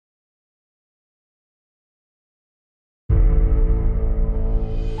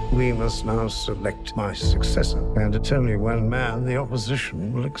We must now select my successor, and it's only one man the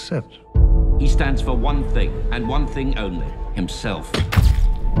opposition will accept. He stands for one thing, and one thing only, himself.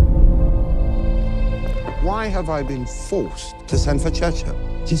 Why have I been forced to send for Churchill?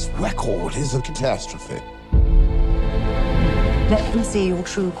 His record is a catastrophe. Let me see your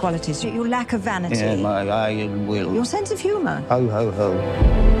true qualities, your lack of vanity. Yeah, my iron will. Your sense of humour. Ho, ho, ho.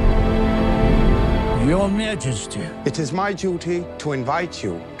 Your Majesty. It is my duty to invite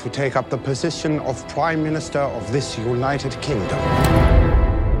you to take up the position of Prime Minister of this United Kingdom.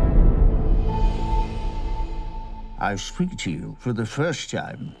 I speak to you for the first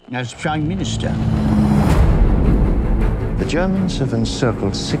time as Prime Minister. The Germans have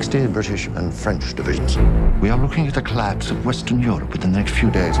encircled 60 British and French divisions. We are looking at a collapse of Western Europe within the next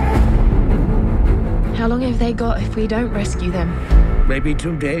few days. How long have they got if we don't rescue them? Maybe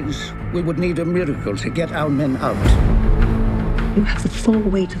 2 days. We would need a miracle to get our men out. You have the full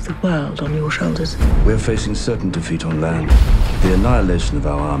weight of the world on your shoulders. We're facing certain defeat on land, the annihilation of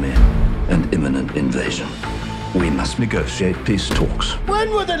our army, and imminent invasion. We must negotiate peace talks.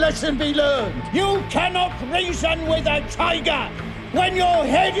 When will the lesson be learned? You cannot reason with a tiger when your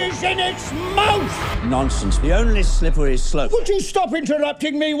head is in its mouth! Nonsense. The only slippery slope. Would you stop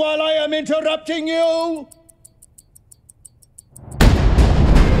interrupting me while I am interrupting you?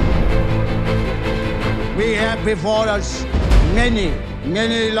 We have before us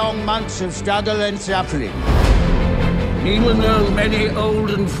many long months of struggle and suffering. Even though many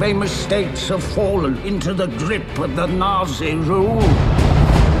old and famous states have fallen into the grip of the Nazi rule,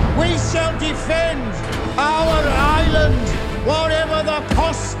 we shall defend our island, whatever the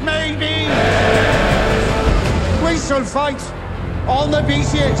cost may be. We shall fight on the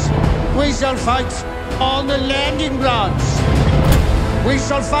beaches. We shall fight on the landing grounds. We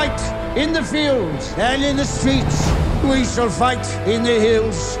shall fight in the fields and in the streets. We shall fight in the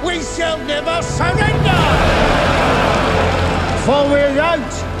hills. We shall never surrender! For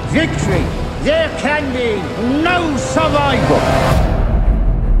without victory, there can be no survival.